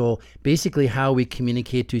social, basically how we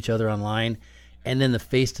communicate to each other online, and then the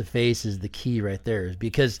face-to-face is the key right there.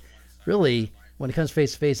 Because really, when it comes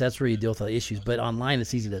face-to-face, that's where you deal with all the issues. But online,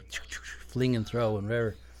 it's easy to fling and throw and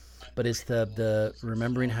whatever. But it's the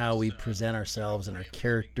remembering how we present ourselves and our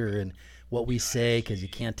character and what we say, because you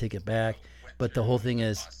can't take it back. But the whole thing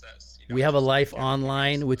is, we have a life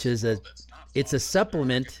online, which is it's a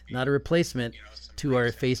supplement, not a replacement, to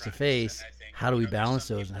our face-to-face. How do we balance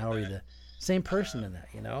those, and how are we the same person in that,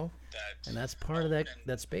 And that's part of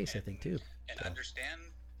that space, I think, too. And understand,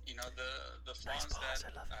 the flaws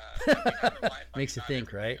that makes you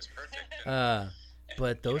think, right?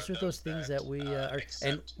 But those are those things that we are,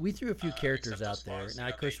 and we threw a few characters out there. Now,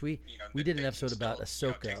 of course, we did an episode about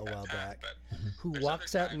Ahsoka a while back, who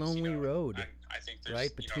walks that lonely road,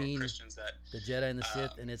 right, between the Jedi and the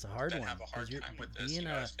Sith, and it's a hard one, because you're being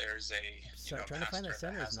trying to find that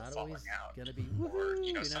center is not always going to be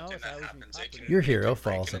it's always your hero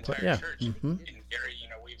falls apart. Yeah. And Gary,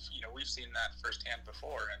 we've seen that firsthand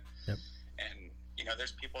before, and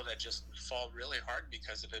there's people that just fall really hard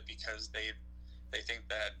because of it, because they think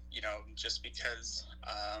that, just because,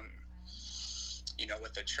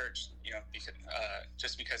 with the church,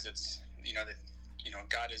 just because it's,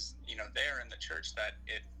 God is, there in the church, that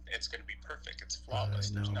it's going to be perfect. It's flawless.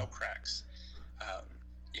 There's no cracks.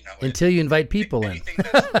 Until you invite people in. Anything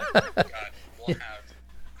that's God will have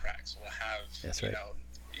cracks. Will have, that's right.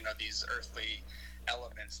 These earthly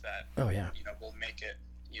elements that, will make it,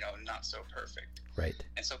 not so perfect. Right.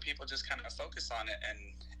 And so people just kind of focus on it,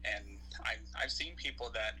 and I've seen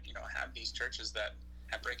people that have these churches that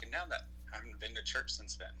have broken down that haven't been to church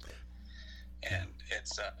since then, and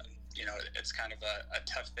it's it's kind of a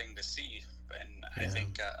tough thing to see. And I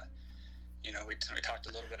think we talked a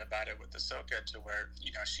little bit about it with Ahsoka, to where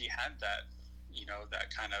she had that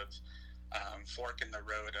that kind of fork in the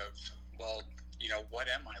road of, well, what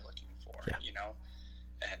am I looking for?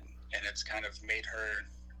 And it's kind of made her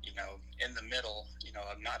in the middle.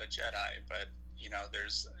 I'm not a Jedi, but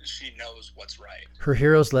she knows what's right. Her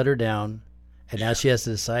heroes let her down, and now she has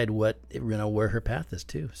to decide where her path is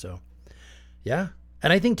too. So, yeah.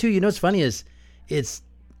 And I think too, what's funny is it's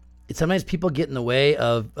sometimes people get in the way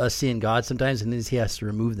of us seeing God sometimes, and then he has to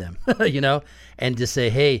remove them, and just say,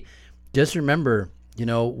 hey, just remember,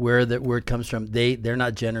 where the word comes from. They're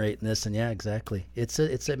not generating this. And yeah, exactly. It's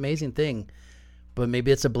an amazing thing. But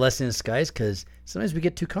maybe it's a blessing in disguise, because sometimes we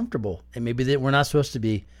get too comfortable, and maybe we're not supposed to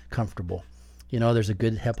be comfortable. There's a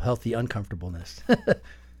good, healthy uncomfortableness.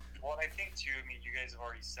 Well, I think too, you guys have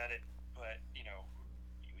already said it, but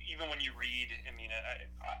even when you read,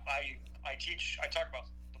 I teach, I talk about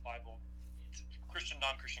the Bible, Christian,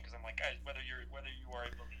 non-Christian, because I'm like, guys, whether you are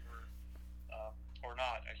a believer or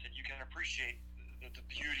not, I said you can appreciate the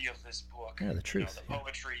beauty of this book. Yeah, the truth. The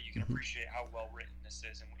poetry, you can appreciate how well written this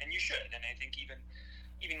is, and you should. And I think even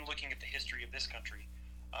looking at the history of this country,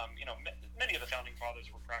 many of the founding fathers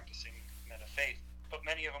were practicing men of faith, but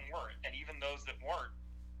many of them weren't. And even those that weren't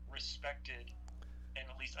respected and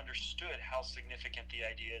at least understood how significant the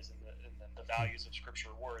ideas and the values of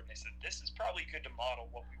Scripture were. And they said, this is probably good to model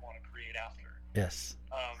what we want to create after. Yes.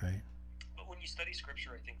 Right. But when you study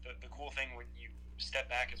Scripture, I think the cool thing when you step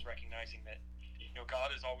back is recognizing that,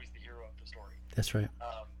 God is always the hero of the story. That's right.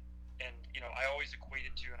 And, I always equate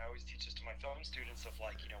it to, and I always teach this to my film students of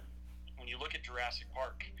like, when you look at Jurassic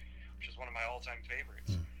Park, which is one of my all-time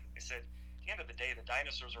favorites, they said, at the end of the day, the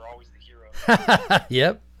dinosaurs are always the hero.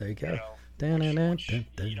 Yep. There you go. And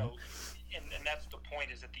that's the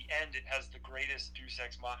point, is at the end, it has the greatest Deus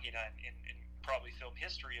Ex Machina in probably film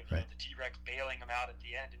history of the T-Rex bailing them out at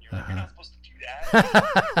the end, and you're like, you're not supposed to do that.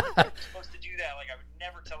 You're supposed to do that. Like, I would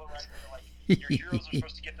never tell a writer, like, your heroes are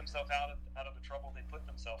supposed to get themselves out of the trouble they put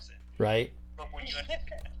themselves in. Right. But when you, at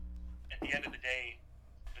the end of the day,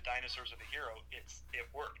 the dinosaurs are the hero, it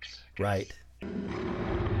works. Right.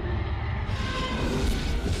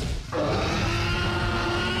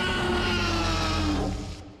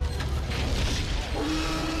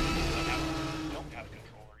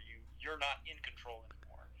 You're not in control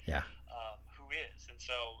anymore. Yeah. Who is? And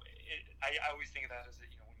so I always think of that as, when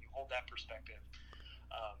you hold that perspective,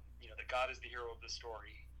 that God is the hero of the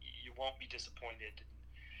story, you won't be disappointed.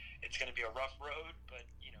 It's going to be a rough road, but,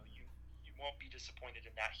 you won't be disappointed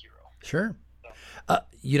in that hero. Sure.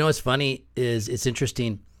 So. What's funny is it's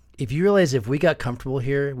interesting. If you realize if we got comfortable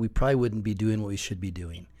here, we probably wouldn't be doing what we should be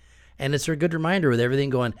doing. And it's a good reminder with everything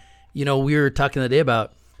going, we were talking the other day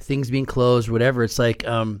about things being closed, whatever. It's like,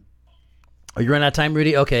 are you running out of time,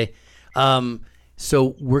 Rudy? Okay.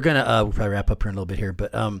 So we're going to we'll probably wrap up here in a little bit here.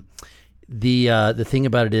 But the thing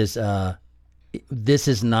about it is this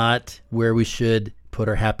is not where we should put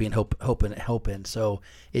our happy and hope in. So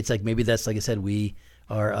it's like maybe that's, like I said, we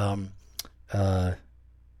are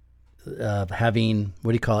having,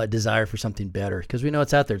 desire for something better. Because we know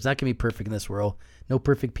it's out there. It's not going to be perfect in this world. No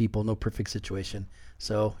perfect people, no perfect situation.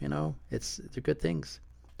 So, they're good things.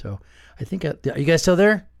 So I think, are you guys still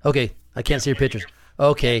there? Okay. I can't see your pictures.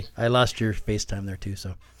 Okay. I lost your FaceTime there too.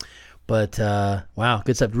 So, but, wow.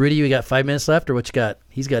 Good stuff. Rudy, you got 5 minutes left or what you got?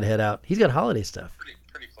 He's got to head out. He's got holiday stuff.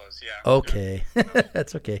 Pretty close. Yeah. Okay.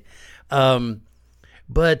 That's okay.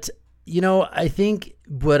 But I think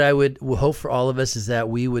what I would hope for all of us is that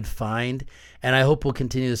we would find, and I hope we'll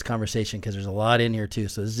continue this conversation because there's a lot in here too.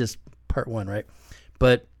 So this is just part one, right?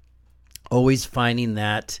 But always finding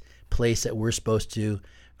that place that we're supposed to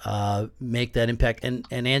make that impact. And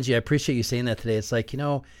Angie, I appreciate you saying that today. It's like,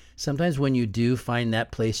 sometimes when you do find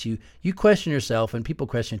that place, you question yourself, and people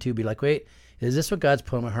question too, be like, wait, is this what God's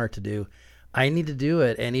put on my heart to do? I need to do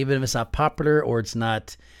it. And even if it's not popular or it's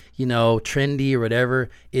not, trendy or whatever,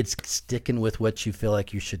 it's sticking with what you feel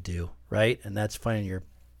like you should do. Right. And that's finding your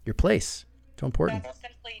place. So important. That's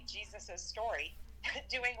simply Jesus' story,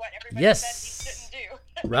 doing what everybody said he shouldn't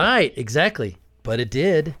do. Right. Exactly. But it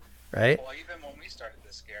did. Right. Well, even when we started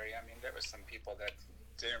this, Gary, there was some people that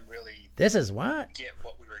didn't really get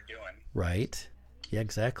what we were doing. Right. Yeah,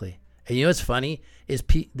 exactly. And what's funny is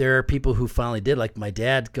there are people who finally did. Like my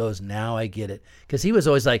dad goes, now I get it. Because he was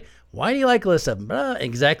always like, why do you like all this stuff? Blah.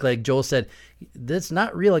 Exactly like Joel said, that's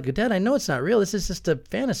not real. Like, Dad, I know it's not real. This is just a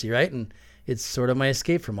fantasy, right? And it's sort of my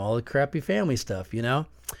escape from all the crappy family stuff,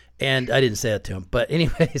 And I didn't say that to him. But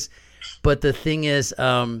anyways, but the thing is,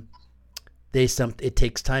 it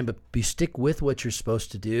takes time, but you stick with what you're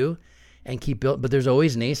supposed to do and keep building. But there's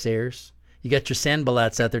always naysayers. You got your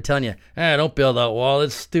Sanballats out there telling you, don't build that wall.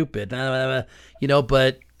 It's stupid. But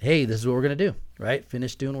hey, this is what we're going to do, right?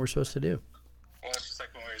 Finish doing what we're supposed to do. Well, it's just like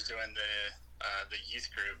when we were doing the youth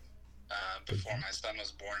group before my son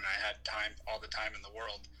was born. I had all the time in the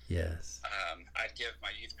world. Yes. I'd give my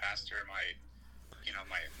youth pastor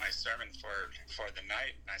my sermon for the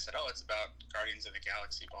night, and I said, it's about Guardians of the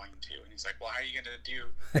Galaxy Volume 2. And he's like, well, how are you going to do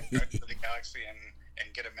Guardians of the Galaxy and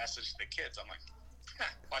get a message to the kids? I'm like,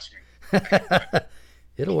 watch me.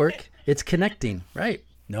 It'll work. It's connecting, right?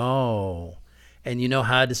 No. And you know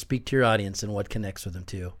how to speak to your audience and what connects with them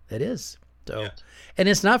too. It is. So, and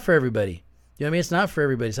it's not for everybody. It's not for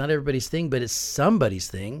everybody. It's not everybody's thing, but it's somebody's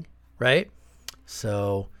thing, right?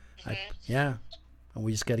 So, and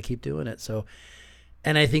we just got to keep doing it. So,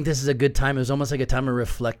 and I think this is a good time. It was almost like a time of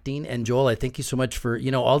reflecting. And Joel, I thank you so much for,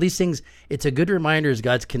 all these things. It's a good reminder as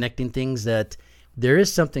God's connecting things that there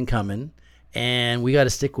is something coming and we got to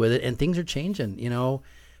stick with it. And things are changing.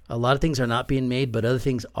 A lot of things are not being made, but other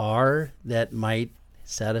things are that might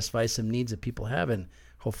satisfy some needs that people have. And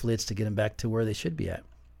hopefully it's to get them back to where they should be at,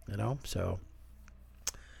 so.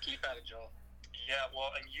 Keep at it, Joel. Yeah,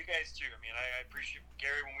 well, and you guys too. I appreciate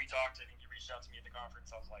Gary when we talked. I think you reached out to me at the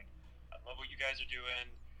conference. I was like, I love what you guys are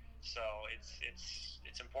doing. So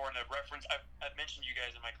it's important to reference. I've mentioned you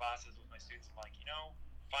guys in my classes with my students. I'm like,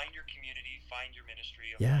 find your community, find your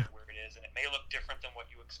ministry of where it is, and it may look different than what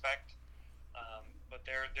you expect. But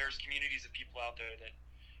there's communities of people out there that,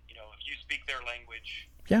 you speak their language.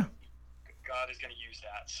 Yeah. God is going to use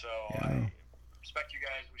that. So I respect you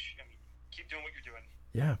guys. Keep doing what you're doing.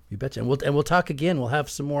 Yeah, you betcha. And we'll talk again. We'll have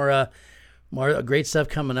some more great stuff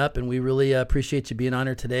coming up, and we really appreciate you being on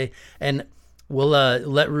here today. And we'll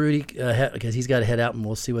let Rudy, because he's got to head out, and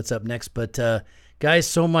we'll see what's up next. But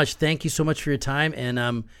guys, thank you so much for your time,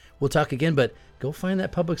 and we'll talk again. But go find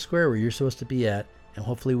that public square where you're supposed to be at, and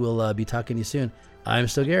hopefully we'll be talking to you soon. I'm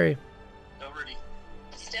still Gary. Still Rudy.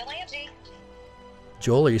 Still Angie.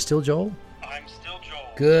 Joel, are you still Joel? I'm still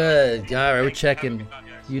Joel. Good. All right, we're checking.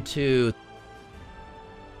 You too.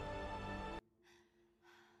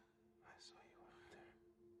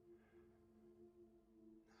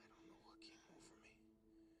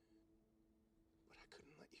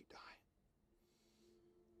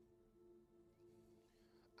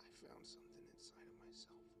 Found something inside of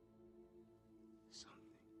myself.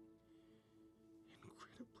 Something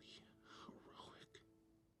incredibly heroic.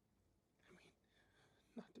 I mean,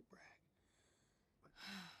 not to brag, but...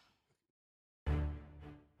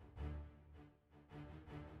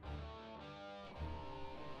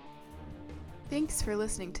 Thanks for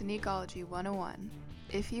listening to Necology 101.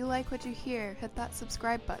 If you like what you hear, hit that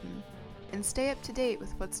subscribe button, and stay up to date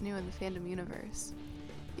with what's new in the fandom universe.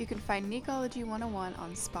 You can find Necology 101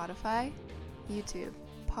 on Spotify, YouTube,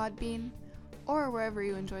 Podbean, or wherever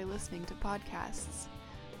you enjoy listening to podcasts.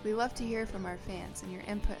 We love to hear from our fans, and your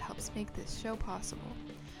input helps make this show possible.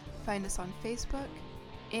 Find us on Facebook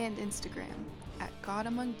and Instagram at God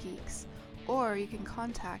Among Geeks, or you can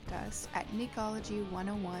contact us at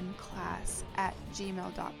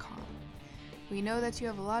necology101class@gmail.com. We know that you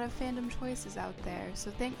have a lot of fandom choices out there, so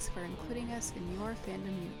thanks for including us in your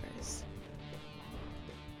fandom universe.